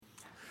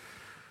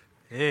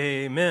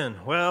Amen.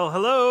 Well,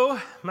 hello.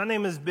 My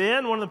name is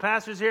Ben, one of the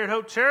pastors here at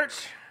Hope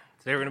Church.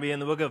 Today we're going to be in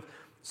the book of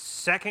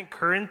 2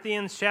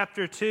 Corinthians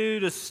chapter 2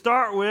 to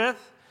start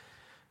with.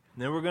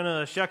 And then we're going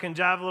to shuck and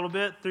jive a little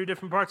bit through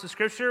different parts of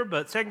Scripture.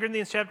 But 2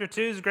 Corinthians chapter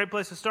 2 is a great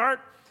place to start.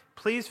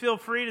 Please feel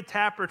free to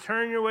tap or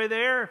turn your way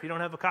there. If you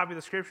don't have a copy of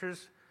the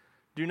Scriptures,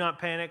 do not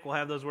panic. We'll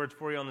have those words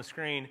for you on the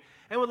screen.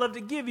 And we'd love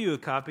to give you a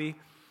copy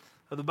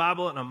of the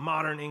Bible in a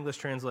modern English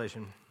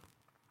translation.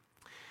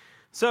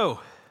 So,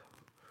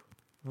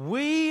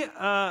 we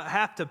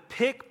have to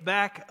pick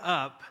back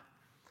up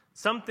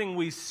something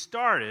we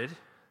started.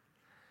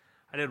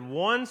 I did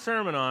one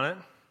sermon on it,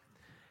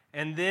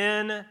 and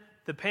then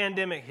the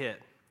pandemic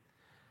hit.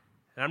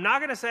 And I'm not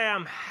going to say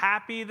I'm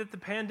happy that the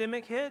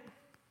pandemic hit,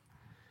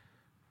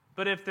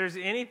 but if there's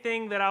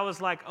anything that I was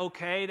like,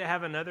 okay, to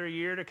have another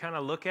year to kind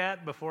of look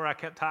at before I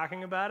kept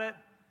talking about it,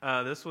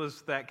 this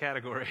was that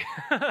category.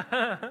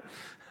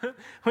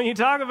 When you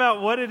talk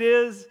about what it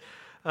is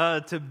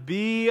to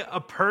be a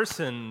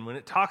person, when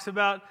it talks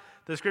about,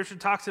 the Scripture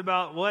talks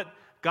about what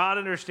God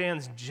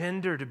understands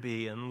gender to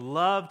be and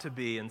love to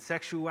be and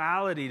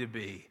sexuality to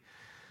be.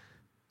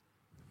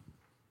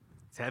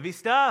 It's heavy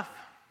stuff.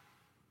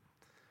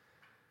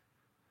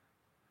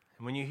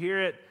 And when you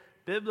hear it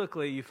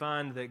biblically, you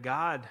find that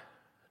God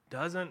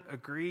doesn't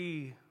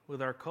agree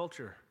with our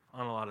culture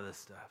on a lot of this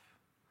stuff.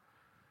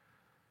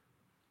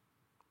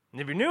 And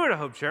if you're newer to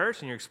Hope Church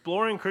and you're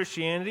exploring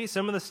Christianity,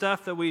 some of the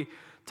stuff that we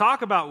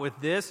talk about with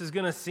this is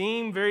going to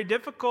seem very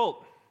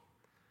difficult.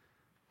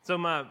 So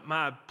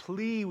my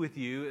plea with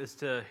you is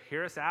to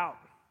hear us out.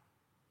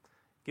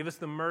 Give us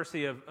the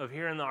mercy of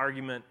hearing the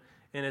argument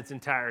in its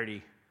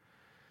entirety.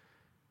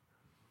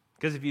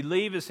 Because if you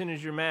leave as soon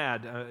as you're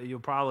mad, you'll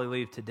probably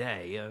leave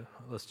today.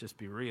 Let's just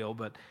be real.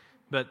 But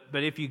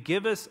if you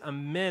give us a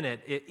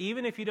minute,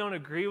 even if you don't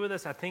agree with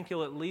us, I think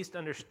you'll at least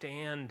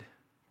understand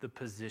the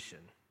position.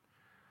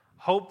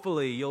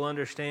 Hopefully, you'll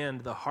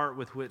understand the heart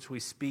with which we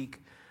speak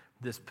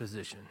this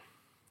position.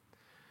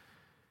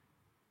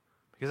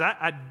 Because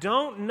I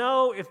don't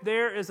know if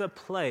there is a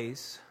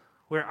place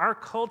where our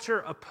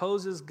culture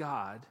opposes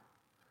God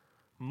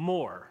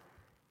more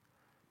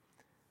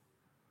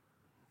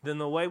than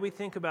the way we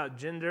think about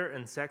gender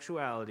and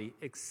sexuality,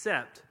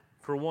 except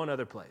for one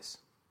other place.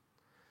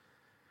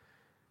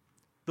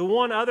 The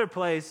one other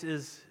place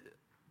is,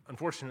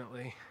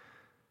 unfortunately,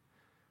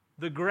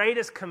 the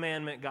greatest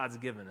commandment God's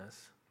given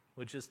us,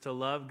 which is to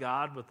love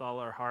God with all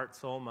our heart,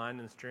 soul, mind,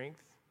 and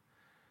strength.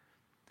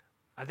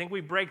 I think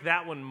we break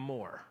that one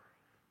more.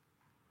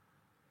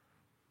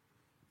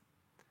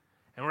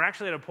 And we're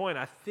actually at a point,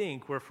 I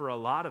think, where for a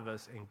lot of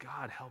us, and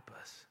God help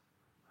us,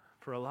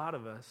 for a lot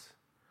of us,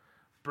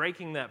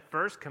 breaking that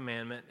first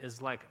commandment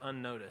is like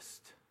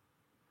unnoticed.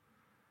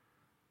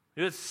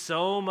 It's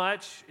so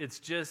much, it's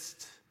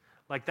just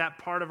like that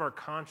part of our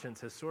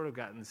conscience has sort of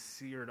gotten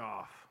seared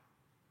off.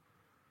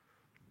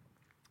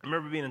 I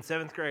remember being in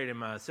 7th grade, and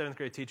my 7th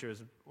grade teacher,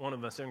 one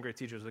of my 7th grade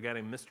teachers was a guy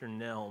named Mr.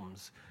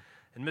 Nelms.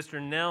 And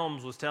Mr.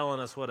 Nelms was telling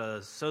us what a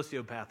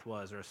sociopath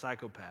was, or a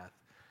psychopath.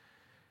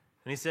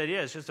 And he said,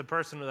 yeah, it's just a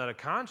person without a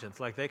conscience.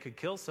 Like they could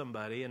kill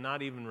somebody and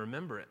not even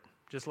remember it.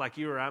 Just like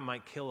you or I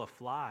might kill a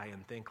fly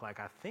and think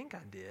like, I think I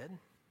did. And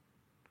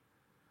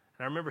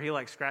I remember he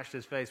scratched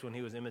his face when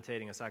he was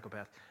imitating a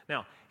psychopath.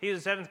 Now,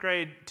 he's a 7th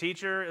grade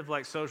teacher of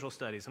social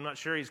studies. I'm not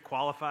sure he's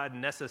qualified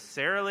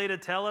necessarily to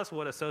tell us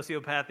what a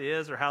sociopath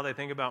is or how they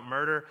think about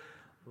murder.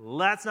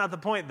 That's not the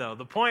point, though.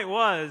 The point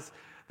was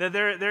that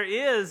there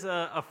is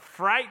a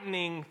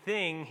frightening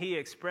thing he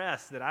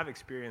expressed that I've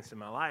experienced in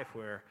my life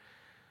where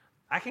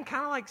I can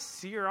kind of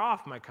sear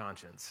off my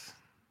conscience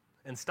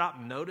and stop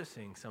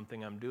noticing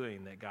something I'm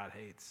doing that God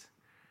hates.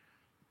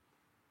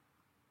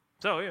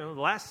 So,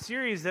 the last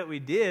series that we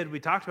did, we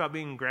talked about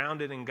being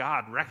grounded in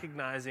God,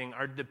 recognizing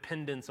our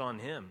dependence on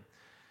Him,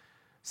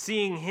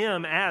 seeing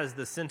Him as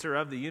the center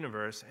of the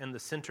universe and the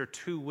center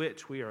to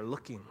which we are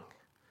looking,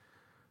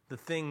 the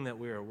thing that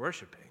we are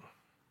worshiping.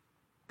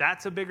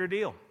 That's a bigger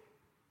deal.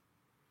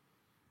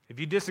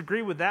 If you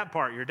disagree with that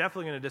part, you're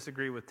definitely going to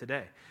disagree with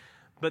today.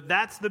 But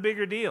that's the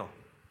bigger deal.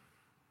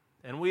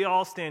 And we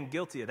all stand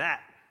guilty of that.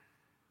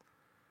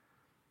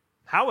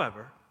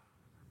 However,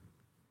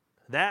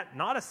 that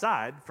not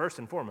aside, first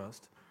and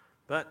foremost,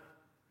 but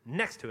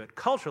next to it,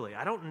 culturally,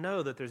 I don't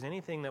know that there's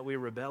anything that we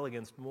rebel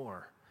against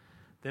more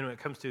than when it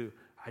comes to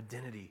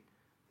identity,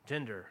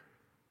 gender,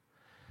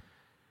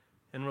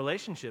 and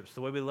relationships,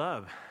 the way we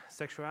love,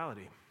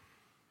 sexuality.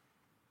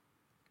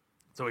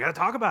 So we got to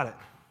talk about it.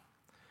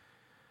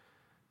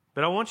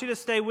 But I want you to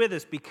stay with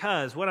us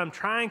because what I'm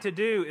trying to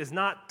do is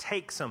not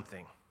take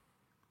something.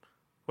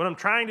 What I'm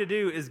trying to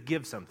do is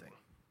give something.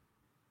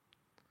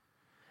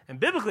 And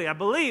biblically, I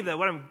believe that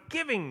what I'm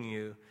giving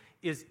you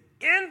is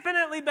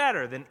infinitely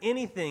better than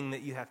anything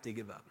that you have to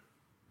give up.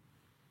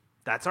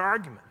 That's our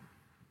argument.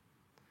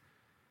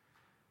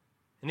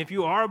 And if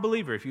you are a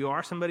believer, if you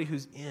are somebody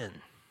who's in,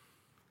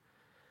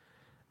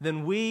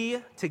 then we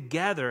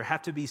together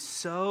have to be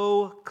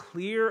so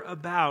clear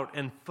about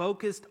and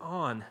focused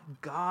on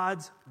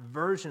God's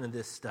version of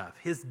this stuff,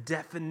 His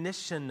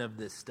definition of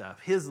this stuff,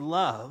 His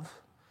love,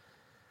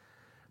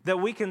 that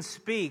we can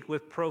speak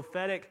with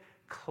prophetic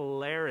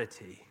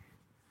clarity.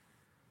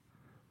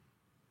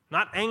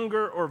 Not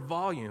anger or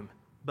volume,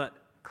 but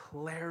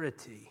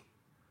clarity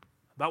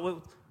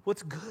about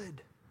what's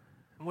good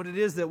and what it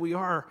is that we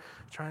are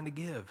trying to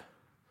give.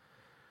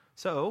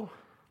 So,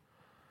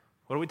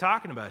 what are we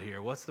talking about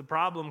here? What's the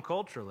problem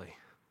culturally?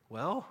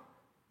 Well,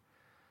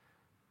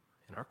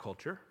 in our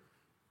culture,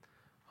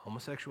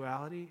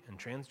 homosexuality and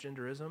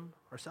transgenderism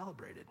are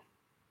celebrated.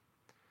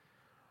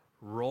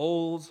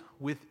 Roles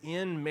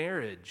within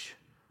marriage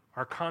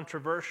are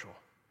controversial.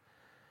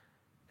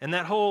 And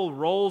that whole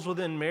roles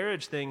within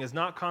marriage thing is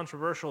not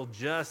controversial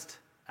just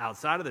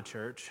outside of the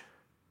church.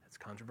 It's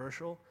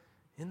controversial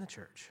in the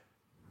church.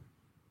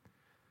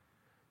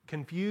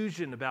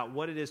 Confusion about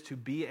what it is to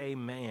be a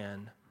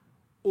man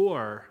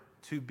or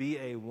to be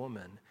a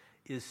woman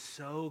is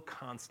so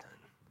constant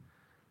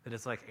that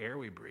it's like air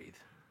we breathe.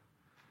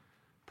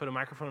 Put a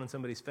microphone in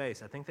somebody's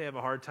face. I think they have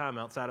a hard time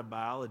outside of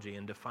biology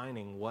in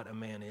defining what a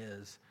man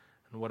is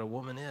and what a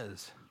woman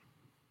is.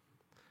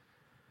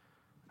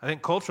 I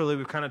think culturally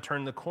we've kind of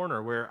turned the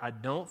corner where I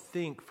don't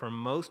think for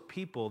most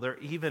people they're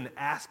even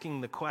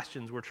asking the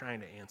questions we're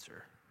trying to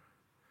answer.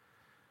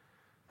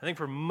 I think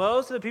for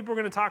most of the people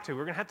we're going to talk to,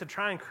 we're going to have to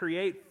try and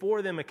create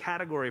for them a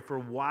category for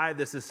why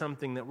this is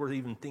something that we're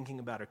even thinking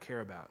about or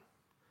care about.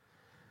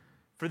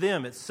 For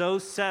them, it's so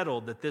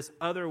settled that this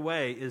other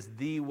way is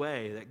the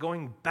way, that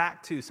going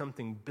back to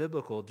something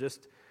biblical,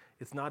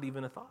 it's not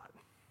even a thought.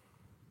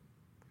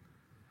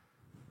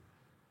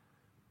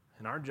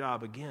 And our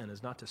job, again,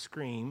 is not to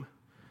scream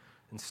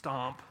and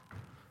stomp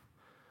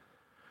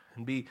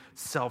and be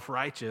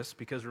self-righteous,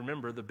 because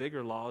remember, the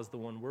bigger law is the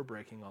one we're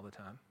breaking all the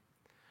time.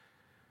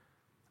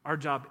 Our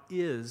job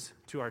is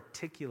to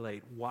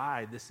articulate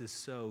why this is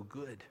so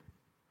good,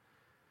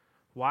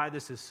 why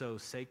this is so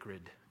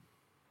sacred,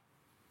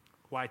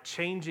 why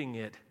changing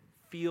it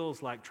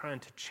feels like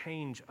trying to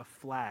change a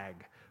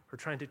flag or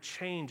trying to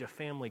change a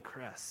family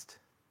crest.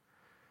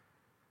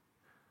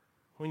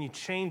 When you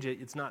change it,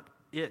 it's not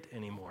it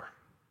anymore.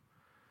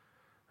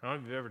 I don't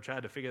know if you've ever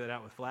tried to figure that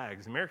out with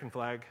flags. The American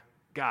flag,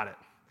 got it.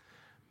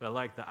 But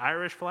like the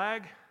Irish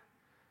flag,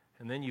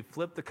 and then you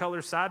flip the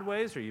colors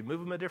sideways or you move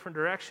them a different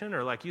direction,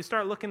 or like you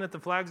start looking at the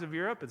flags of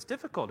Europe, it's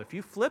difficult. If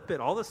you flip it,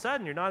 all of a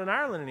sudden you're not in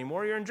Ireland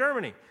anymore, you're in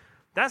Germany.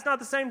 That's not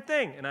the same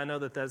thing. And I know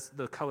that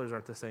the colors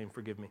aren't the same,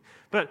 forgive me.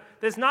 But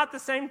it's not the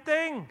same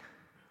thing.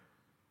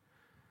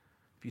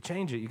 If you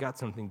change it, you got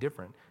something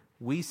different.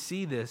 We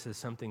see this as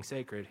something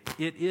sacred.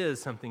 It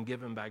is something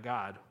given by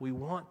God. We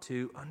want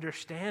to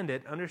understand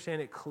it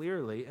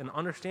clearly, and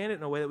understand it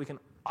in a way that we can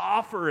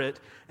offer it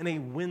in a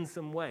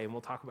winsome way. And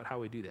we'll talk about how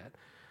we do that.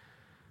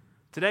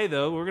 Today,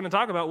 though, we're going to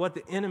talk about what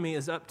the enemy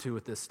is up to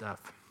with this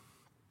stuff.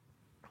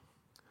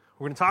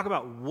 We're going to talk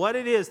about what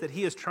it is that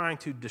he is trying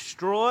to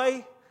destroy,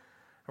 and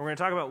we're going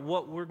to talk about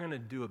what we're going to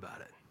do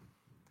about it.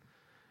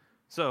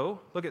 So,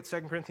 look at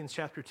 2 Corinthians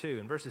chapter 2.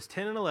 In verses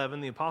 10 and 11,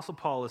 the Apostle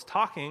Paul is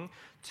talking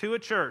to a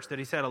church that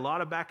he's had a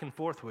lot of back and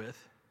forth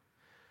with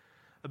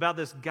about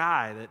this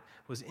guy that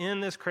was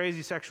in this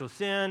crazy sexual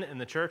sin, and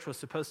the church was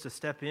supposed to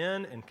step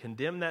in and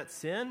condemn that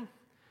sin,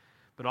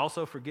 but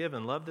also forgive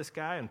and love this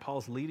guy, and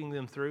Paul's leading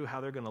them through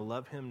how they're going to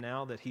love him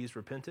now that he's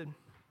repented.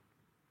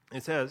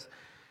 It says,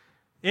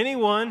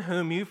 "Anyone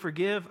whom you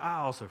forgive, I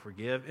also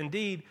forgive.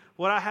 Indeed,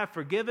 what I have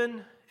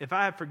forgiven, if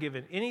I have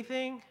forgiven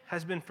anything,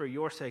 has been for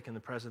your sake in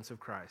the presence of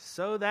Christ,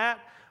 so that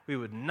we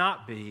would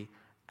not be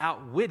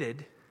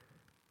outwitted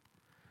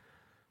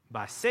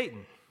by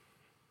Satan.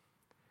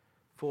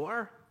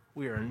 For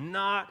we are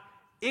not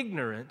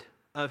ignorant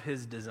of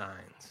his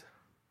designs."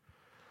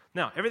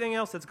 Now, everything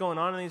else that's going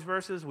on in these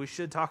verses, we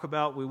should talk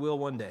about, we will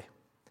one day.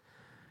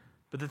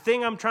 But the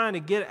thing I'm trying to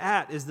get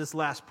at is this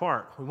last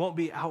part. We won't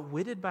be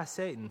outwitted by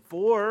Satan,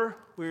 for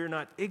we are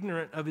not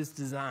ignorant of his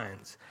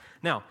designs.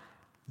 Now,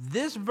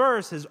 this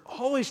verse has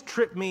always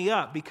tripped me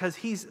up because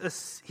he's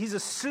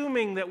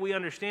assuming that we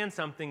understand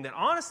something that,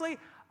 honestly,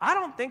 I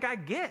don't think I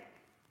get.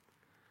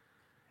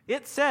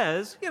 It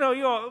says,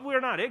 we're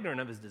not ignorant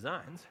of his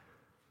designs.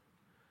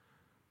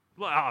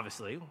 Well,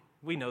 obviously,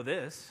 we know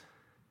this.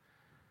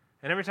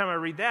 And every time I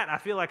read that, I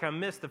feel like I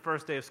missed the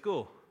first day of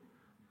school.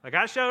 Like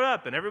I showed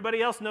up and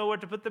everybody else knew where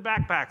to put the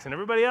backpacks and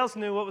everybody else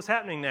knew what was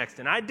happening next.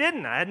 And I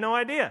didn't. I had no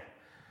idea.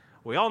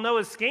 We all know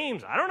his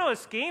schemes. I don't know his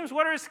schemes.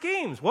 What are his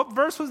schemes? What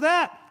verse was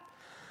that?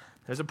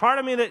 There's a part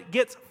of me that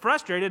gets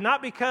frustrated,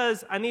 not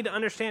because I need to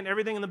understand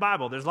everything in the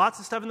Bible. There's lots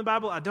of stuff in the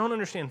Bible I don't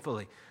understand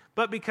fully.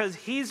 But because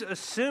he's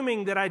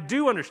assuming that I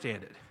do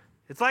understand it.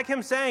 It's like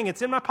him saying,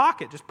 it's in my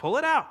pocket. Just pull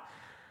it out.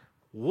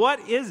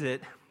 What is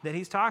it that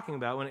he's talking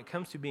about when it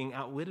comes to being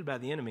outwitted by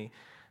the enemy,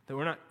 that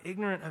we're not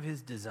ignorant of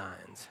his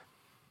designs?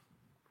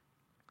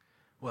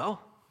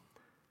 Well,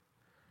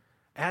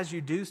 as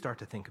you do start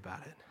to think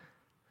about it,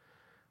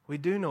 we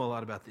do know a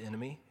lot about the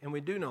enemy, and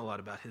we do know a lot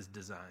about his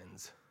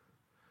designs.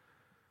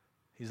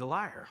 He's a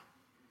liar.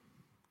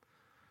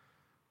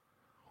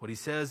 what he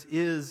says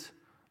is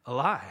a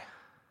lie.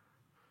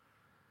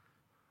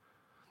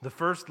 The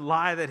first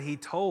lie that he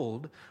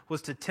told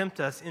was to tempt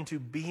us into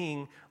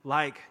being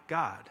like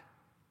God.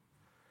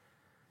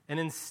 And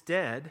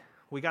instead,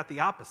 we got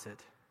the opposite.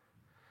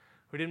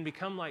 We didn't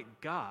become like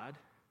God.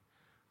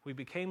 We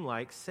became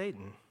like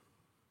Satan.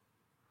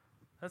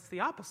 That's the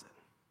opposite.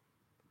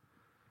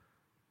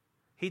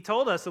 He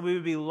told us that we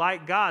would be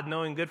like God,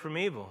 knowing good from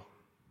evil,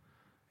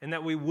 and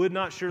that we would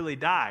not surely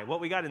die. What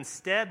we got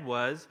instead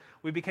was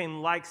we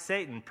became like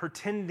Satan,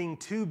 pretending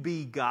to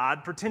be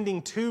God,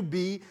 pretending to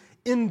be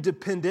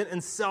independent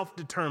and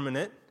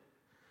self-determinate,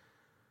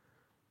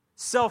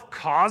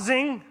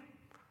 self-causing,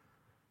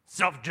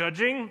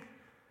 self-judging.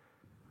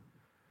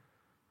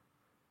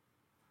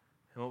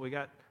 And what we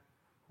got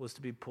was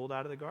to be pulled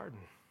out of the garden,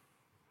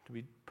 to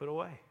be put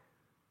away.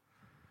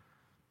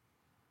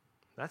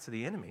 That's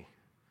the enemy.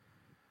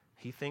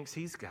 He thinks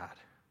he's God,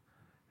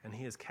 and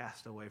he is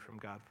cast away from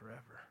God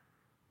forever.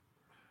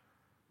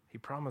 He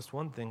promised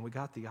one thing, we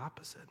got the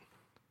opposite.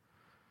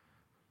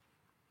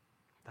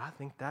 I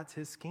think that's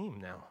his scheme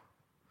now.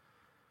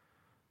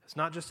 It's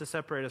not just to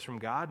separate us from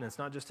God, and it's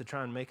not just to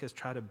try and make us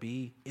try to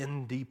be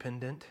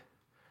independent,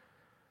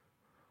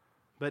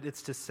 but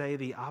it's to say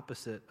the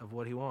opposite of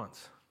what he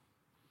wants.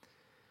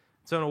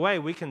 So in a way,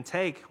 we can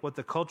take what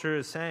the culture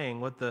is saying,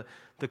 what the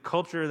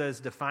culture that is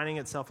defining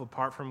itself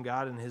apart from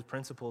God and his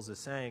principles is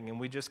saying, and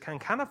we just can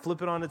kind of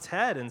flip it on its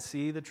head and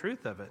see the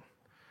truth of it.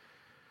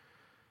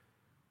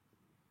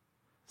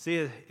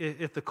 See,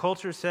 if the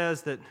culture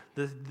says that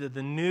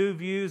the new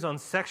views on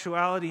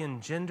sexuality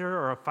and gender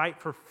are a fight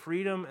for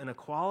freedom and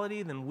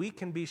equality, then we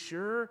can be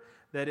sure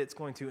that it's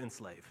going to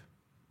enslave.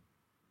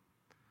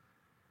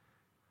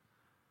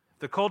 If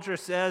the culture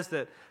says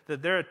that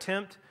their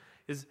attempt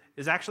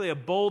is actually a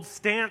bold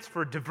stance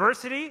for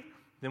diversity,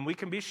 then we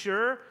can be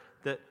sure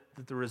that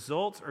the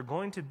results are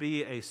going to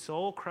be a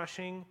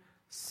soul-crushing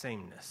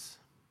sameness.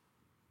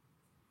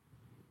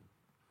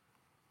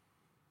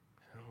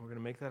 We're going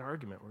to make that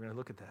argument. We're going to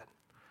look at that.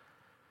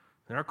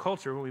 In our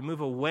culture, when we move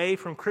away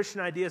from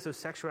Christian ideas of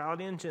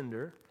sexuality and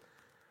gender,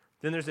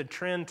 then there's a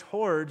trend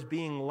towards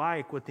being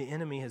like what the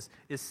enemy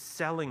is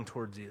selling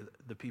towards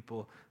the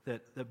people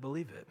that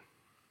believe it.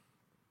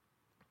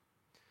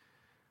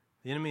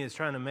 The enemy is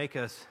trying to make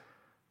us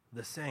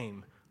the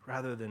same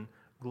rather than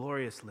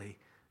gloriously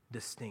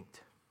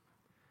distinct.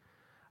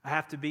 I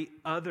have to be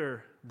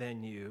other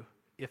than you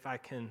if I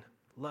can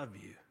love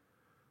you.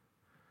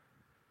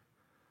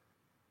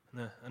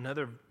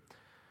 Another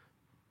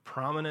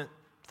prominent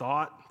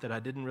thought that I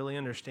didn't really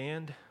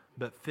understand,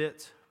 but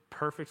fits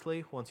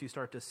perfectly once you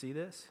start to see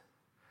this,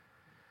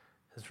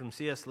 is from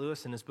C.S.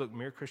 Lewis in his book,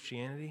 Mere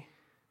Christianity.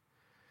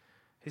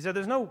 He said,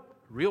 there's no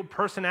real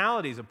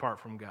personalities apart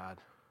from God.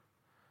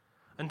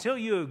 Until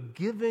you have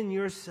given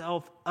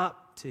yourself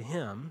up to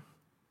him,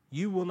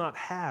 you will not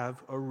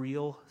have a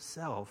real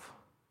self.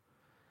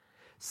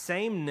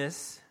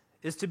 Sameness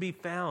is to be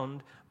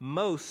found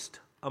most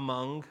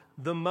among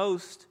the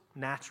most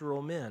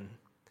natural men,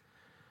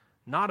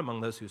 not among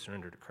those who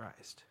surrender to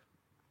Christ.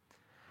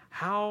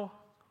 How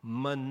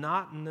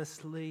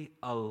monotonously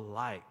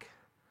alike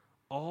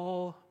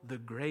all the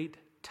great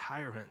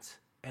tyrants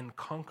and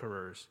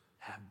conquerors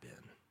have been.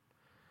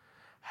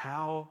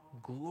 How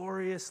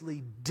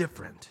gloriously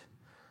different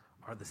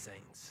are the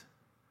saints.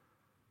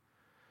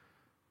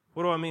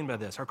 What do I mean by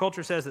this? Our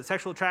culture says that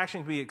sexual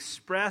attraction can be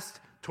expressed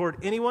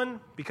toward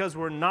anyone because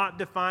we're not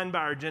defined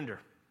by our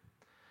gender.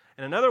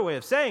 And another way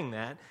of saying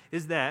that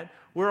is that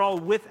we're all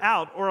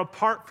without or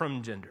apart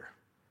from gender.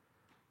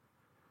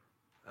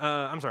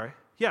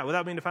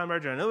 Without being defined by our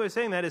gender. Another way of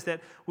saying that is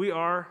that we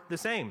are the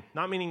same,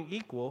 not meaning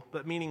equal,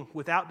 but meaning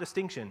without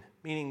distinction,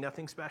 meaning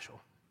nothing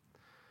special.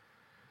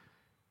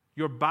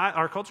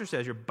 Our culture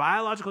says your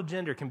biological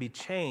gender can be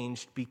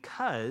changed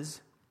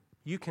because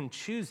you can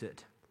choose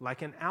it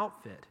like an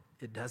outfit.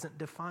 It doesn't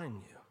define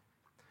you.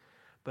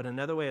 But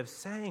another way of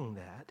saying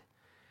that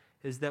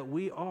is that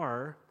we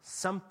are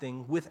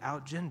something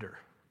without gender.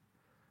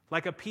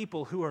 Like a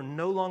people who are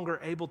no longer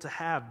able to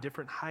have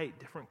different height,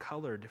 different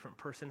color, different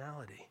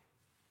personality.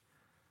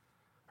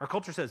 Our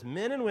culture says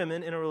men and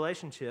women in a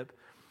relationship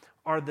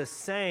are the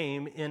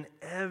same in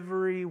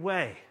every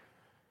way.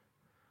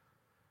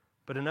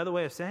 But another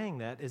way of saying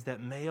that is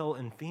that male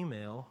and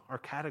female are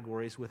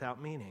categories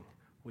without meaning.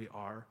 We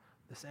are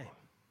the same.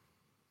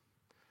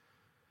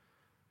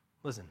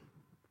 Listen,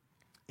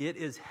 it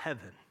is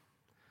heaven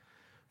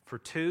for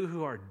two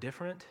who are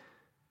different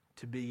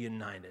to be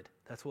united.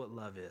 That's what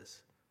love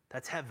is.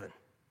 That's heaven.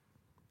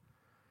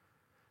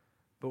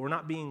 But we're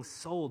not being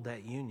sold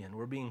that union.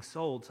 We're being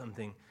sold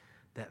something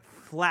that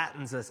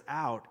flattens us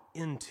out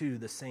into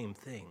the same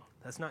thing.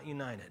 That's not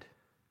united.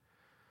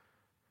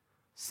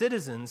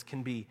 Citizens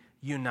can be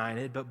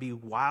united, but be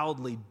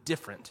wildly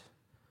different.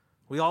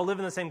 We all live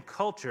in the same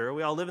culture.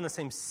 We all live in the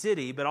same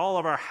city, but all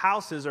of our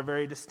houses are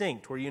very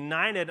distinct. We're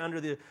united under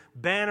the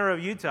banner of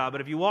Utah, but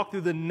if you walk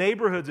through the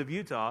neighborhoods of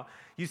Utah,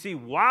 you see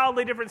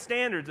wildly different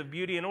standards of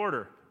beauty and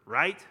order,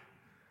 right?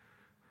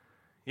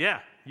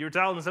 Yeah, you were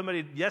telling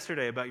somebody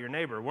yesterday about your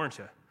neighbor, weren't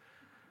you?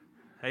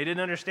 He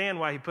didn't understand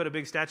why he put a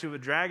big statue of a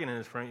dragon in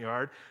his front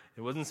yard.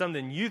 It wasn't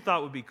something you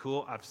thought would be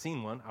cool. I've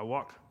seen one. I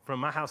walked from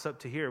my house up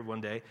to here one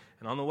day,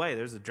 and on the way,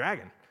 there's a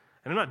dragon.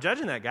 And I'm not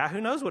judging that guy.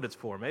 Who knows what it's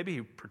for? Maybe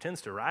he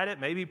pretends to ride it.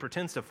 Maybe he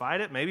pretends to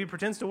fight it. Maybe he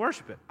pretends to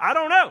worship it. I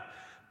don't know.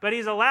 But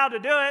he's allowed to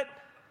do it.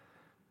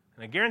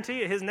 And I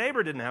guarantee you his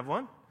neighbor didn't have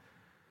one.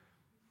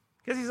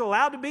 Because he's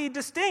allowed to be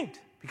distinct.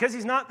 Because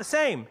he's not the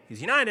same.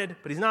 He's united,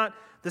 but he's not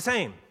the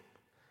same.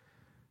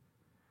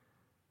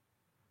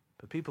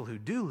 But people who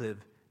do live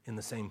in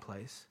the same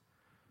place,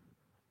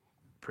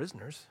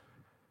 prisoners,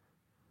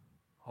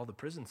 all the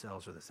prison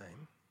cells are the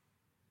same.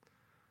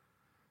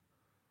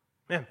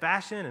 Man,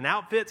 fashion and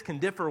outfits can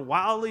differ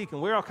wildly. You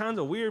can wear all kinds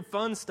of weird,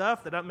 fun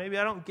stuff that maybe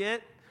I don't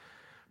get.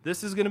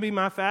 This is going to be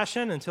my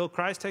fashion until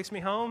Christ takes me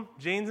home.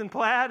 Jeans and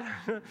plaid.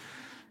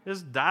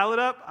 Just dial it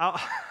up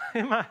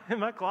in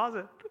my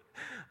closet.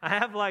 I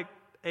have like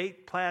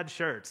 8 plaid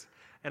shirts,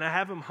 and I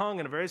have them hung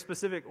in a very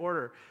specific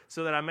order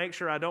so that I make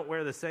sure I don't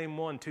wear the same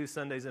one 2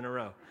 Sundays in a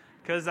row.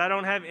 Because I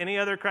don't have any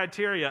other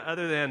criteria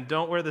other than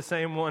don't wear the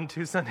same one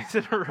 2 Sundays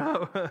in a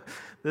row.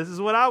 This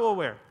is what I will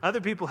wear. Other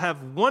people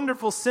have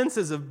wonderful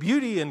senses of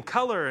beauty and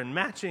color and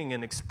matching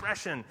and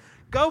expression.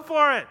 Go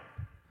for it.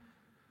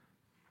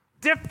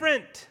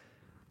 Different.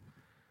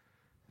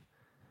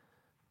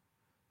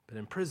 But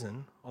in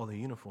prison, all the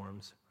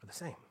uniforms are the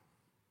same.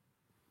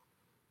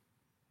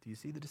 Do you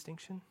see the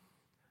distinction?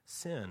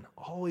 Sin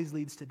always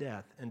leads to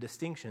death, and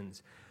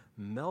distinctions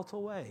melt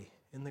away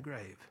in the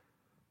grave.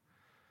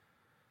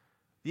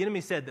 The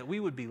enemy said that we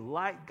would be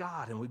like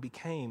God, and we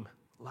became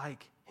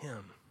like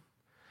him.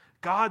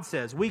 God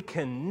says we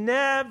can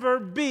never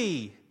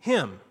be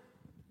him.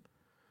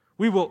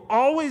 We will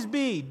always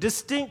be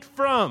distinct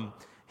from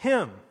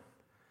him.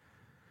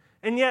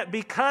 And yet,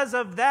 because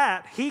of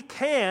that, he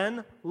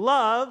can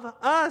love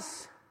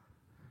us.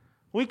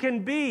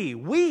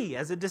 We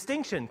as a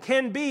distinction,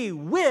 can be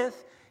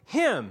with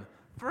him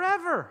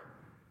forever.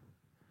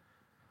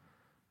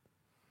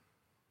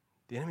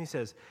 The enemy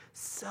says,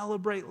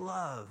 celebrate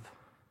love.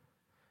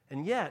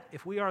 And yet,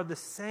 if we are the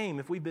same,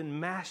 if we've been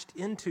mashed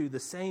into the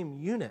same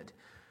unit,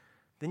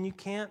 then you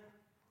can't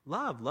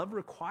love. Love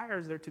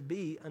requires there to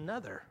be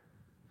another.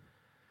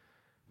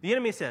 The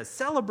enemy says,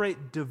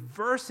 celebrate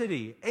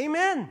diversity.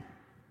 Amen.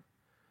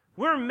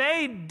 We're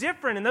made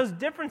different, and those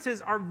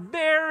differences are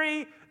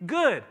very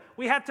good.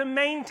 We have to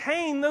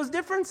maintain those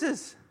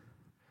differences.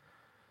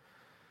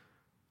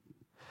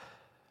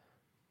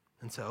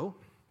 And so,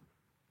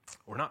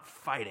 we're not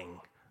fighting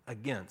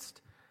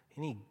against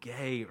any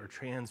gay or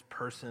trans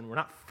person. We're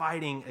not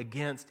fighting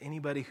against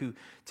anybody who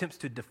attempts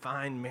to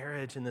define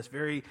marriage in this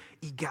very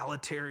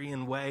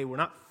egalitarian way. We're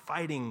not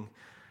fighting.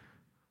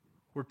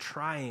 We're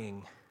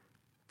trying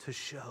to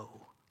show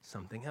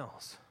something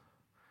else.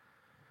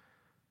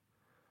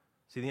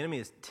 See, the enemy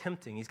is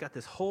tempting. He's got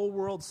this whole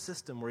world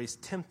system where he's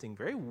tempting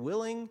very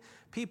willing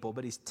people,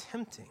 but he's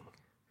tempting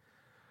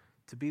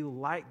to be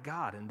like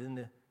God and then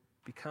to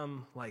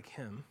become like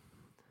him.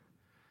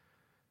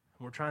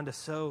 We're trying to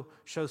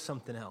show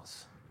something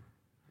else.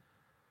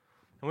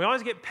 And we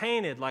always get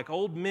painted like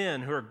old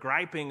men who are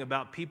griping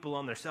about people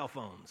on their cell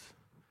phones.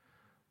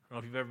 I don't know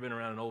if you've ever been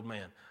around an old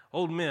man.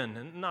 Old men,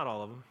 and not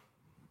all of them,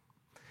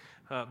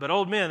 but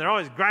old men, they're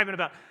always griping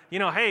about,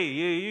 hey,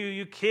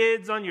 you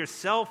kids on your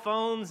cell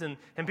phones, and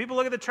people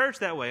look at the church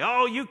that way.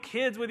 Oh, you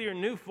kids with your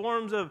new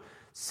forms of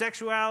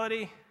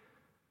sexuality.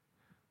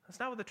 That's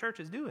not what the church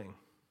is doing.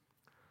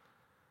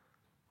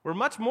 We're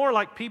much more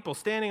like people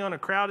standing on a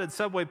crowded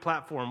subway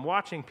platform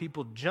watching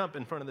people jump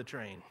in front of the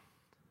train.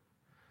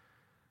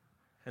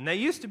 And they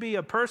used to be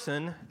a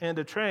person and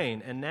a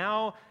train, and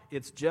now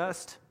it's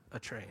just a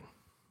train.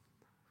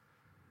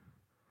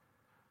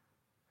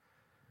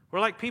 We're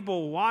like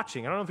people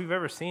watching. I don't know if you've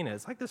ever seen it.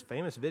 It's like this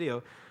famous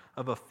video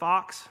of a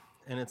fox,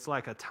 and it's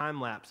like a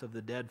time lapse of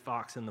the dead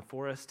fox in the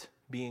forest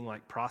being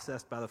like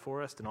processed by the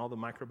forest, and all the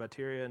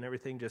microbacteria and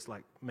everything just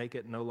like make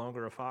it no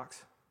longer a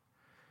fox.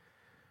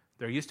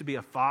 There used to be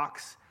a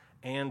fox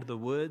and the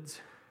woods,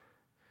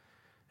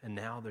 and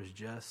now there's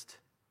just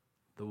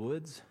the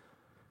woods.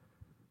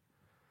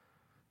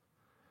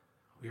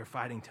 We are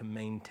fighting to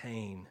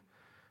maintain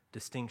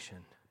distinction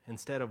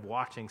instead of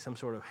watching some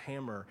sort of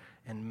hammer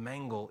and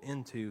mangle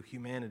into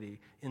humanity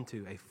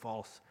into a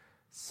false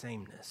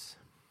sameness.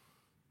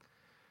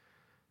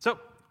 So,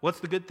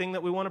 what's the good thing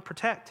that we want to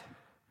protect?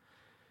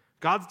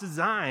 God's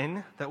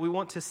design that we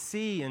want to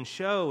see and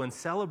show and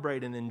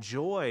celebrate and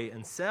enjoy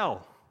and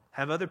sell,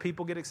 have other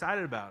people get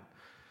excited about,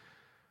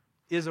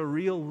 is a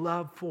real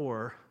love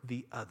for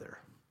the other.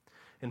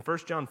 In 1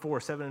 John 4,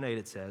 7 and 8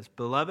 it says,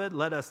 "Beloved,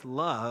 let us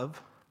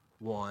love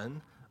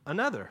one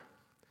another.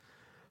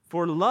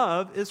 For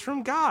love is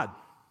from God,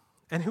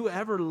 and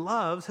whoever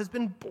loves has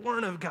been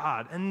born of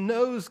God and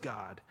knows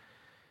God.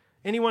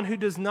 Anyone who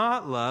does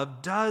not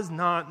love does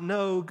not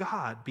know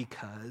God,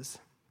 because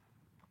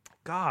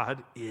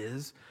God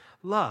is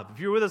love." If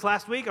you were with us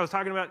last week, I was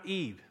talking about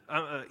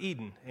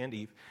Eden and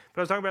Eve.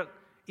 But I was talking about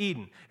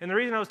Eden. And the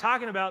reason I was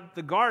talking about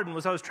the garden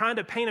was I was trying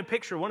to paint a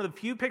picture, one of the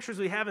few pictures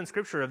we have in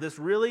Scripture of this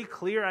really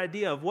clear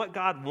idea of what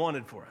God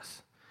wanted for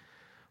us.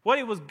 what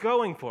he was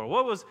going for,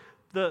 what was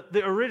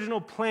the original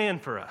plan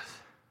for us.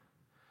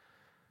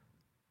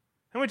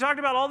 And we talked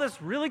about all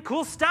this really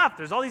cool stuff.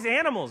 There's all these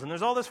animals, and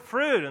there's all this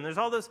fruit, and there's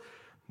all this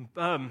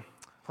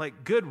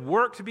good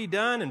work to be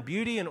done, and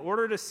beauty and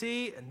order to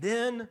see. And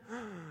then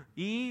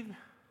Eve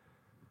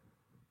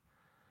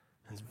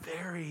is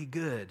very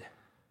good.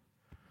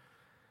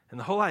 And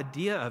the whole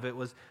idea of it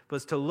was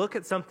to look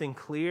at something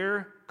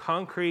clear,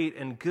 concrete,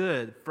 and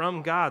good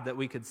from God that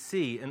we could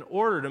see in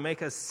order to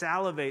make us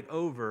salivate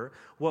over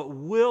what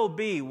will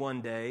be one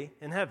day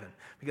in heaven.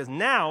 Because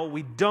now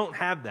we don't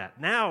have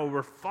that. Now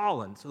we're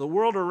fallen. So the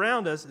world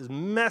around us is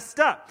messed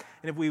up.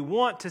 And if we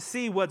want to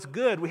see what's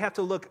good, we have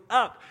to look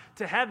up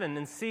to heaven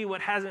and see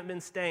what hasn't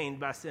been stained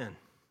by sin.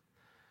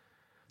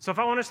 So if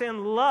I want to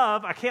understand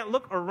love, I can't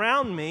look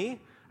around me.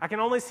 I can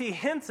only see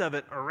hints of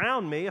it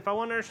around me. If I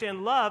want to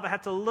understand love, I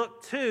have to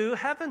look to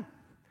heaven.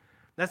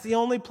 That's the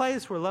only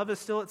place where love is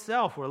still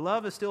itself, where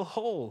love is still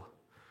whole.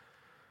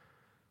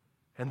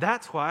 And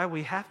that's why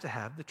we have to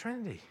have the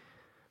Trinity.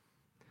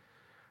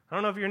 I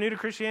don't know if you're new to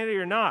Christianity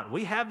or not.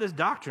 We have this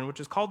doctrine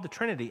which is called the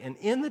Trinity. And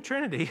in the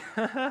Trinity,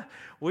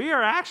 we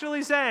are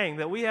actually saying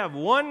that we have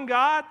one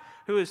God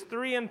who is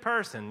three in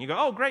person. You go,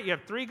 oh, great, you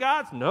have three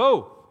gods?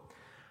 No.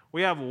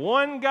 We have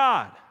one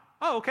God.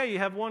 Oh, okay, you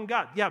have one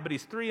God. Yeah, but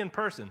he's three in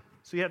person.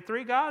 So you have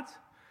three gods?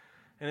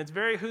 And it's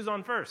very who's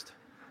on first.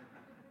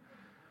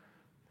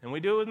 And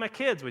we do it with my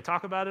kids. We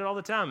talk about it all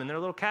the time. In their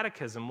little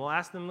catechism, we'll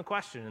ask them the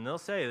question, and they'll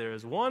say there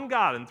is one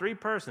God in three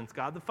persons,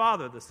 God the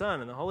Father, the Son,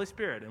 and the Holy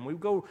Spirit. And we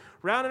go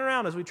round and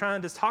around as we try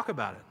and just talk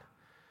about it.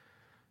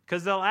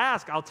 Because they'll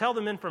ask, I'll tell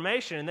them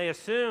information, and they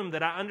assume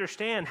that I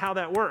understand how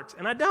that works.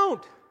 And I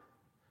don't.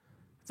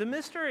 It's a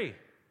mystery.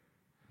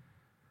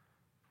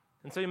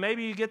 And so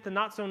maybe you get the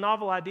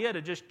not-so-novel idea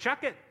to just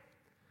chuck it.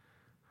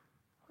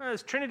 Well,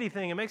 this Trinity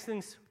thing, it makes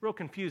things real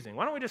confusing.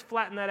 Why don't we just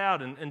flatten that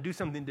out and do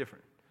something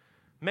different?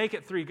 Make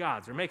it three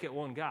gods or make it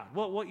one God.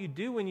 Well, what you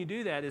do when you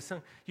do that is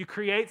you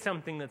create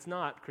something that's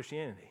not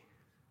Christianity.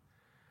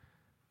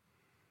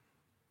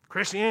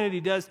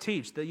 Christianity does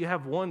teach that you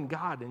have one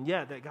God, and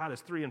yet that God is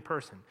three in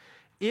person.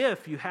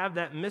 If you have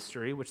that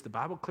mystery, which the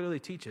Bible clearly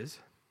teaches,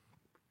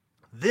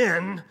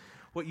 then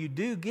what you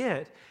do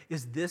get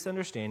is this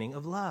understanding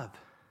of love.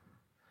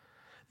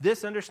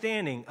 This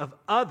understanding of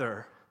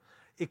other,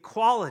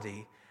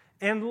 equality,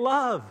 and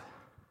love.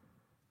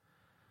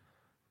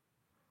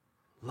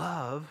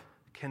 Love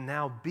can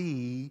now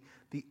be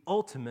the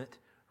ultimate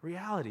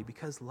reality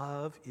because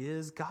love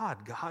is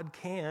God. God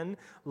can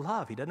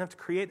love. He doesn't have to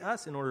create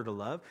us in order to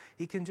love.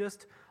 He can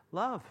just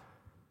love.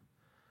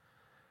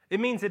 It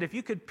means that if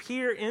you could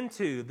peer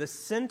into the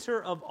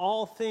center of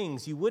all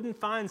things, you wouldn't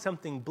find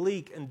something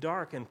bleak and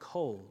dark and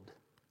cold.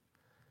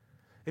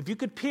 If you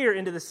could peer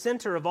into the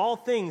center of all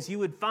things, you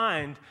would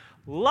find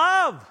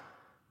love,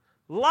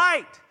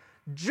 light,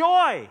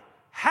 joy,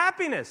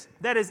 happiness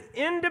that is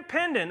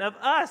independent of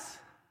us.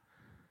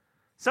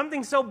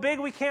 Something so big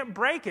we can't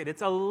break it.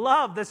 It's a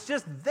love that's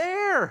just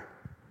there.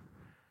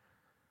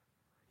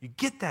 You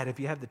get that if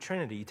you have the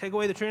Trinity. You take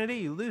away the Trinity,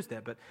 you lose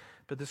that. But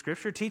the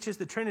Scripture teaches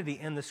the Trinity,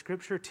 and the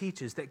Scripture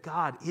teaches that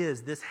God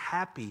is this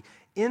happy,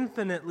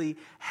 infinitely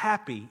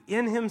happy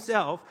in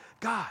himself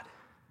God.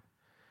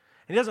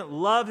 He doesn't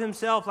love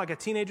himself like a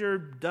teenager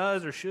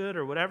does or should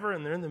or whatever,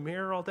 and they're in the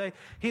mirror all day.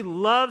 He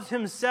loves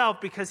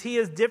himself because he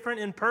is different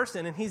in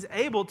person, and he's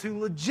able to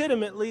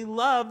legitimately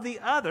love the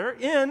other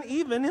in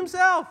even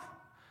himself.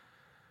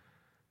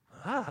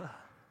 I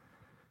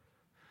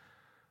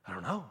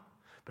don't know,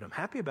 but I'm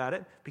happy about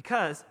it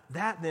because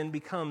that then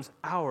becomes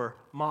our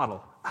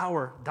model,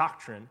 our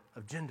doctrine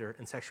of gender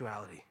and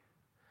sexuality.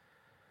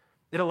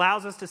 It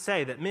allows us to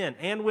say that men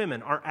and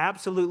women are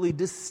absolutely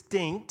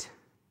distinct,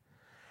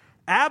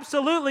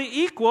 absolutely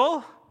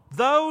equal,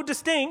 though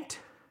distinct,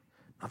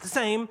 not the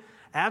same,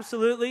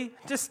 absolutely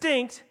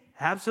distinct,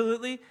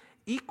 absolutely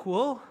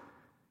equal,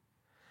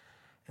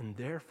 and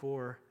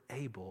therefore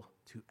able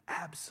to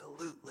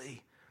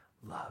absolutely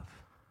love.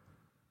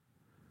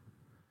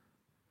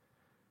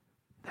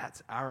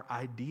 That's our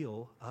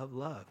ideal of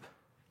love.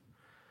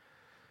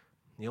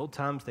 In the old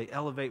times, they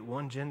elevate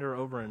one gender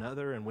over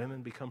another and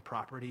women become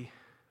property.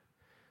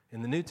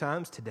 In the new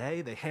times,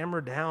 today, they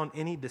hammer down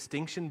any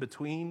distinction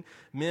between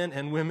men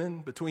and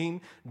women,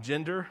 between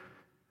gender.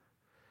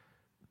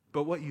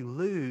 But what you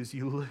lose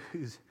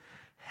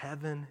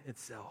heaven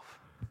itself.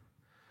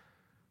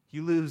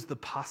 You lose the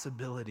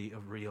possibility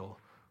of real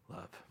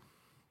love.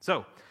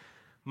 So,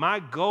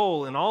 my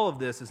goal in all of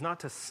this is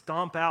not to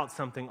stomp out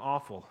something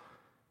awful.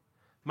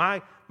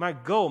 My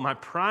goal, my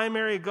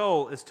primary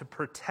goal is to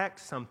protect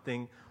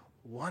something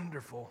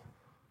wonderful.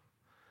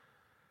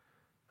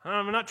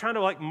 I'm not trying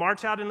to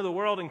march out into the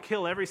world and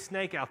kill every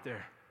snake out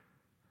there.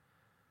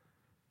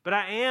 But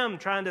I am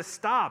trying to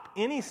stop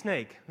any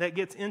snake that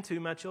gets into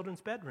my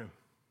children's bedroom.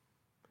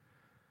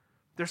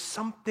 There's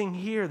something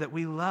here that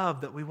we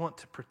love that we want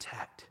to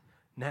protect.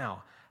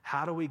 Now,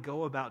 how do we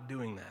go about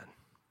doing that?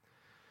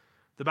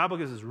 The Bible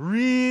gives us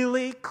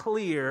really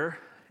clear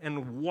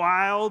and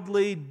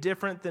wildly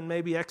different than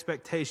maybe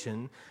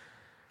expectation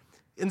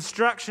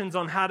instructions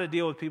on how to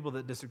deal with people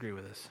that disagree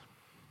with us.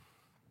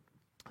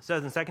 It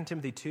says in 2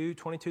 Timothy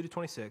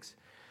 2:22-26,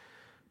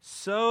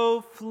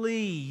 "So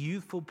flee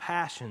youthful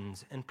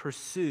passions and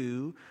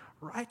pursue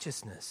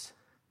righteousness,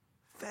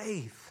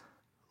 faith,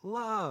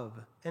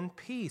 love, and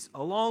peace,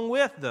 along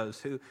with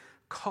those who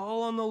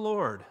call on the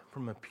Lord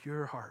from a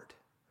pure heart.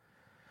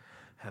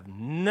 Have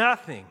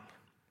nothing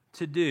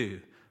to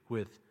do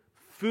with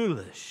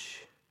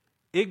foolish,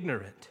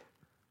 ignorant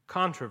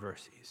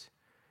controversies.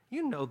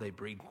 You know they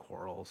breed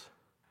quarrels.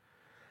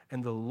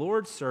 And the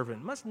Lord's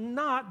servant must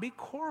not be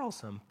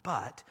quarrelsome,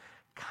 but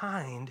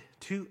kind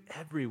to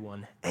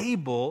everyone,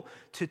 able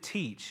to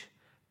teach,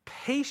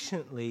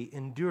 patiently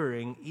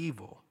enduring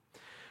evil,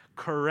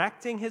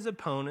 correcting his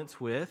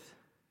opponents with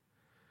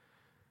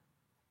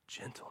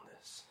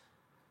gentleness.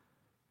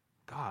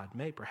 God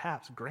may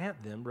perhaps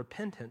grant them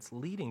repentance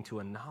leading to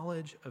a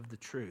knowledge of the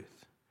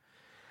truth,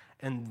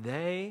 and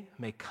they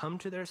may come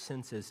to their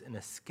senses and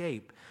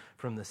escape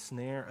from the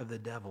snare of the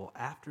devil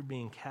after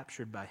being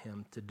captured by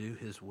him to do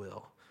his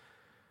will."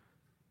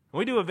 When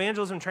we do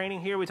evangelism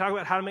training here, we talk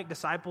about how to make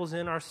disciples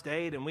in our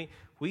state, and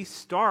we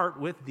start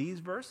with these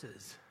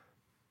verses.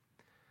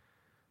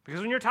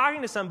 Because when you're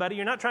talking to somebody,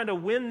 you're not trying to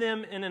win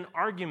them in an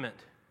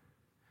argument.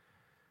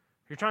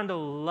 You're trying to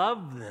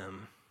love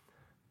them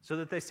so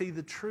that they see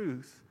the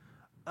truth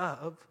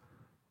of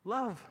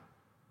love.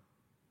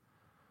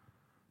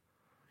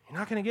 You're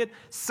not going to get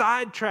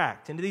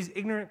sidetracked into these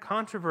ignorant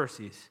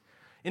controversies,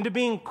 into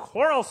being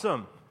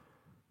quarrelsome,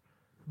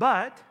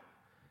 but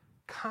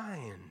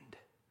kind.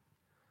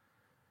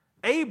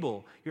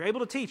 You're able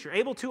to teach, you're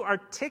able to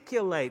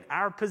articulate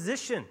our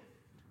position.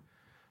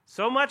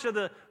 So much of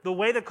the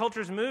way the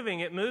culture is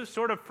moving, it moves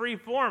sort of free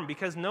form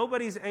because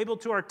nobody's able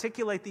to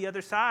articulate the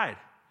other side.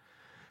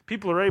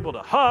 People are able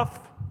to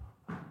huff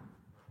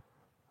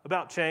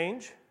about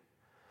change,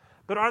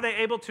 but are they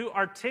able to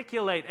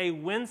articulate a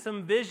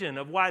winsome vision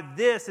of why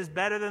this is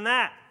better than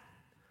that?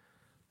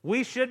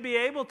 We should be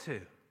able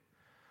to.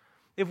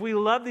 If we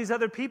love these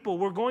other people,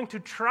 we're going to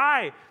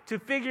try to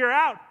figure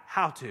out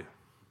how to.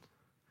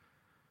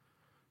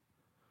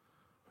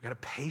 We've got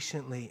to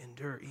patiently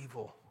endure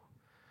evil.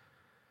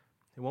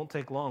 It won't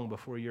take long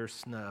before you're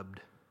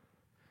snubbed,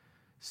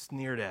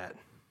 sneered at.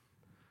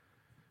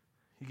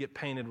 You get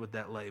painted with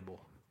that label,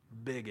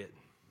 bigot.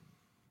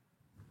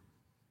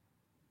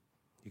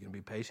 You going to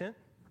be patient?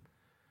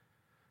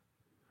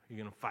 You're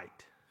going to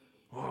fight.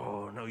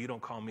 Oh, no, you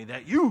don't call me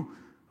that. You!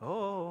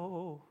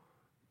 Oh,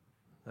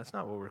 that's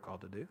not what we're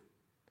called to do.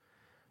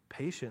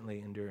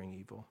 Patiently enduring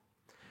evil.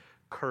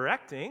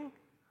 Correcting,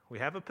 we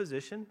have a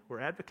position,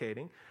 we're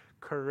advocating.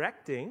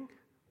 Correcting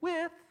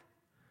with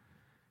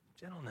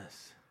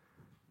gentleness.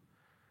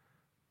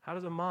 How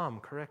does a mom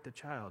correct a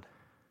child?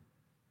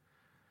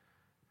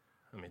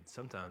 I mean,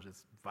 sometimes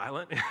it's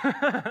violent.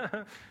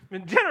 I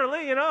mean,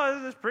 generally,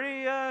 it's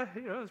pretty,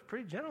 it's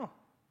pretty gentle.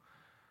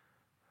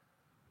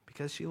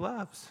 Because she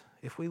loves.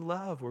 If we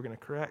love, we're going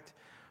to correct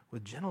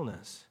with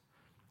gentleness,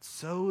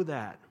 so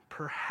that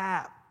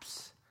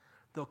perhaps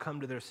they'll come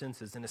to their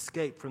senses and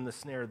escape from the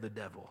snare of the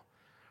devil.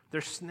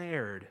 They're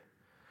snared.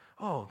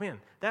 Oh, man,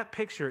 that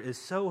picture is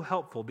so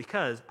helpful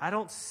because I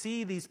don't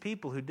see these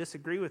people who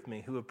disagree with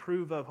me, who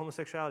approve of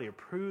homosexuality,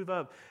 approve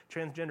of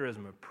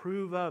transgenderism,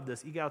 approve of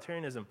this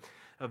egalitarianism,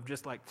 of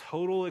just like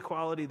total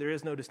equality, there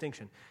is no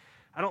distinction.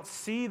 I don't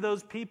see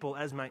those people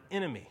as my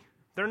enemy.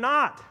 They're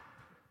not.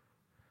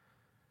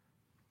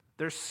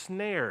 They're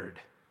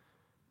snared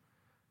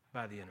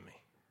by the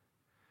enemy.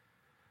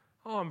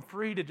 Oh, I'm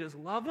free to just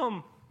love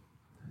them,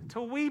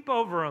 to weep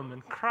over them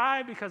and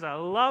cry because I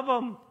love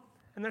them,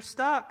 and they're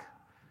stuck.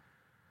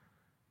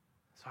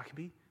 So I can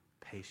be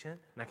patient,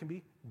 and I can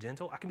be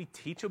gentle. I can be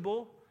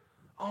teachable.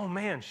 Oh,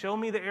 man, show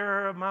me the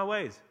error of my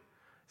ways.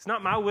 It's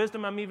not my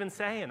wisdom I'm even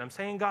saying. I'm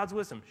saying God's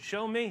wisdom.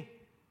 Show me.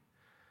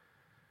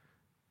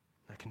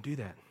 I can do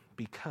that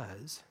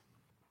because,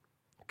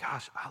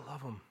 gosh, I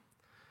love them.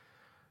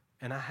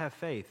 And I have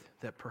faith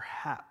that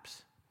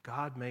perhaps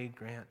God may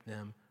grant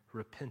them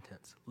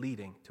repentance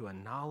leading to a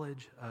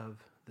knowledge of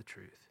the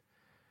truth.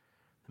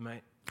 They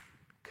might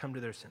come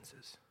to their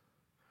senses.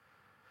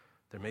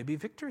 There may be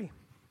victory.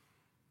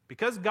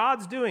 Because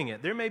God's doing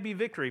it, there may be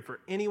victory for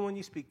anyone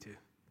you speak to.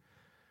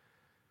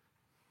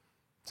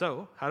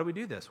 So, how do we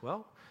do this?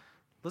 Well,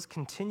 let's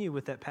continue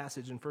with that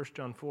passage in 1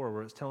 John 4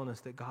 where it's telling us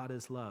that God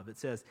is love. It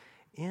says,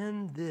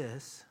 "In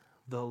this,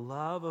 the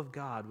love of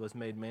God was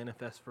made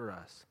manifest for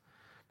us."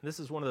 And this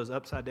is one of those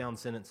upside down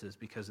sentences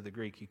because of the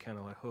Greek. You kind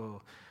of like,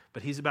 oh.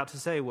 But he's about to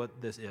say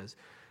what this is.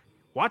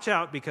 Watch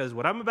out, because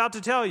what I'm about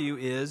to tell you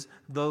is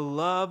the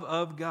love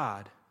of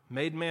God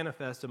made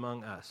manifest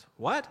among us.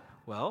 What?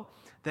 Well,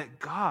 that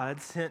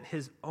God sent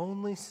his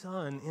only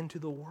Son into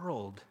the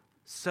world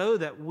so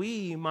that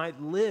we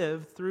might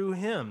live through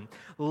him.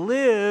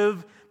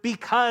 Live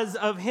because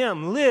of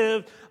him.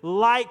 Live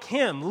like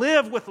him.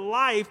 Live with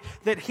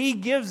life that he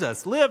gives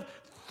us. Live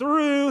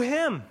through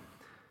him.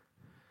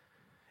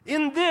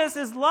 In this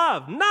is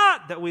love,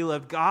 not that we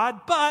loved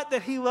God, but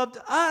that he loved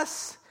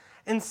us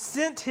and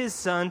sent his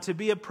Son to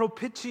be a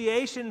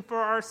propitiation for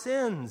our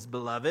sins,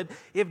 beloved.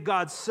 If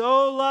God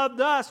so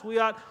loved us, we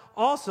ought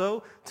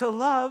also to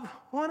love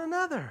one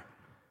another.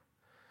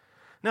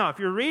 Now, if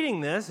you're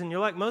reading this and you're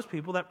like most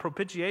people, that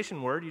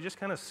propitiation word, you just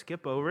kind of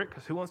skip over it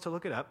because who wants to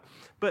look it up?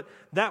 But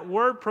that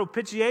word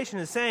propitiation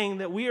is saying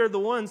that we are the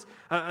ones,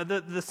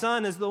 the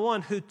Son is the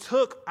one who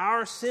took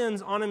our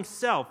sins on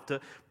himself.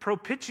 To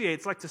propitiate,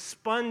 it's like to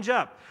sponge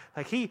up.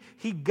 Like he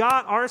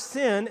got our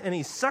sin and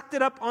he sucked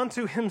it up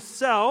onto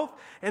himself,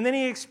 and then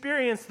he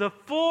experienced the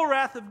full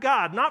wrath of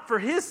God, not for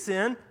his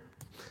sin,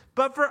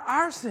 but for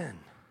our sin.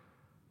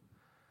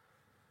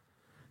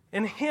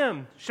 And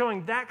him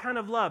showing that kind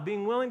of love,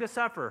 being willing to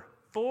suffer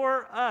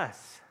for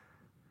us,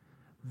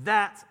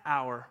 that's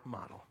our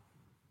model.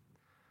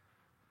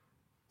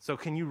 So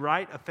can you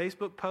write a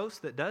Facebook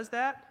post that does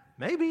that?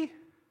 Maybe.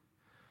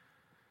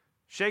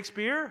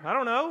 Shakespeare? I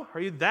don't know.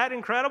 Are you that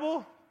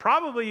incredible?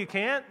 Probably you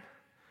can't.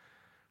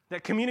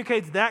 That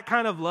communicates that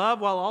kind of love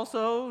while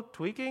also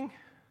tweaking?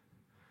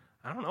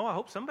 I don't know. I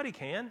hope somebody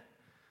can.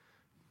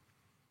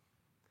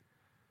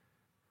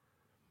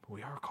 But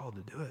we are called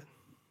to do it.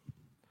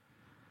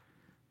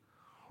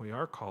 We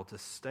are called to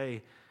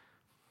stay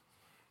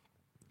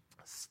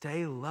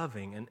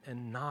loving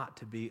and not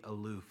to be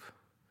aloof,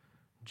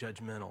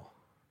 judgmental,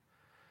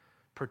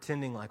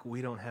 pretending like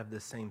we don't have the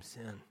same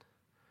sin.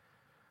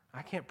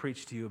 I can't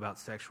preach to you about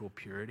sexual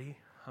purity.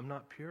 I'm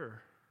not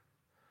pure.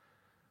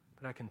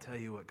 But I can tell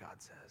you what God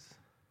says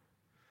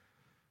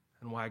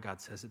and why God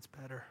says it's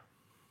better.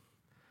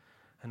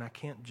 And I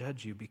can't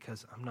judge you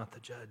because I'm not the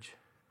judge.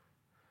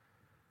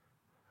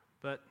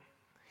 But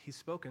he's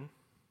spoken.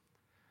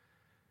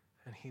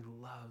 And he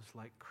loves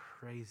like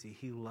crazy.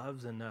 He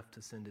loves enough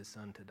to send his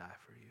Son to die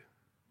for you.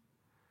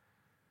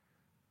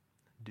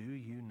 Do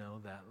you know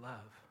that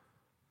love?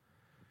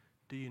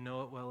 Do you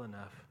know it well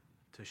enough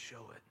to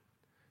show it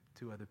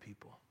to other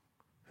people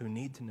who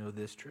need to know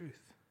this truth?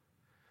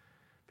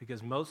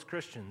 Because most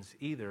Christians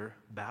either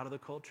bow to the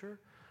culture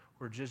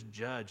or just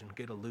judge and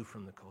get aloof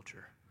from the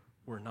culture.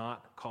 We're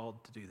not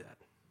called to do that.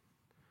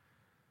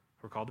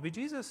 We're called to be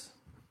Jesus.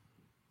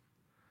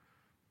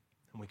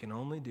 And we can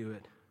only do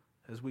it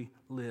as we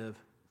live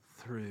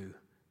through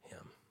him.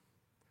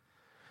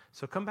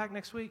 So come back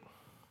next week.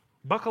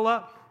 Buckle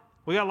up.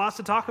 We got lots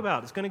to talk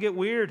about. It's going to get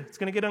weird. It's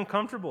going to get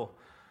uncomfortable.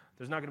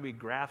 There's not going to be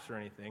graphs or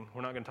anything.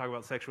 We're not going to talk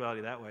about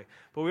sexuality that way.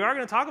 But we are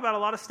going to talk about a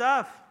lot of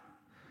stuff.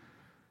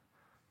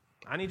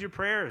 I need your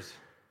prayers.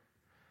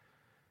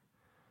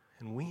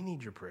 And we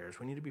need your prayers.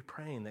 We need to be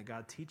praying that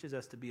God teaches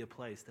us to be a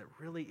place that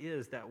really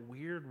is that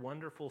weird,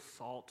 wonderful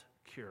salt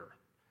cure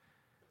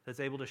that's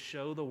able to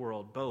show the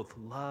world both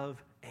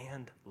love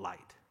and light.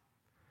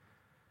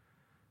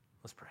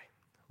 Let's pray.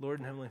 Lord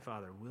and Heavenly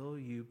Father, will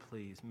you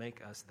please make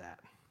us that?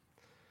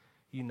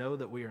 You know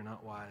that we are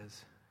not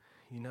wise.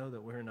 You know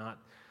that we're not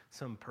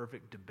some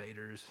perfect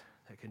debaters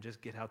that can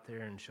just get out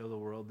there and show the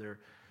world their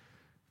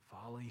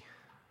folly.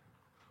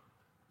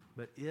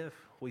 But if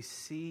we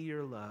see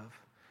your love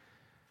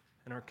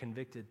and are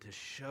convicted to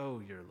show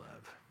your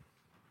love,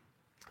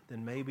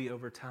 then maybe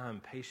over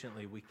time,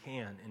 patiently, we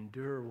can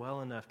endure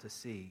well enough to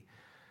see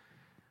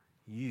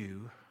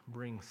you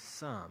bring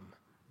some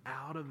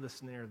out of the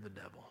snare of the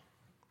devil.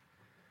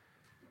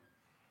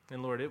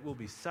 And Lord, it will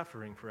be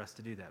suffering for us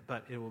to do that,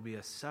 but it will be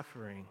a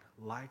suffering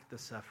like the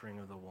suffering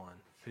of the one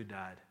who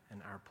died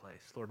in our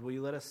place. Lord, will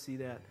you let us see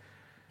that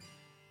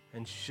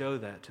and show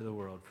that to the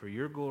world for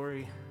your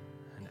glory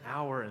and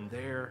our and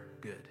their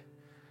good?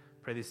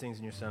 Pray these things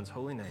in your Son's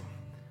holy name.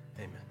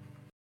 Amen.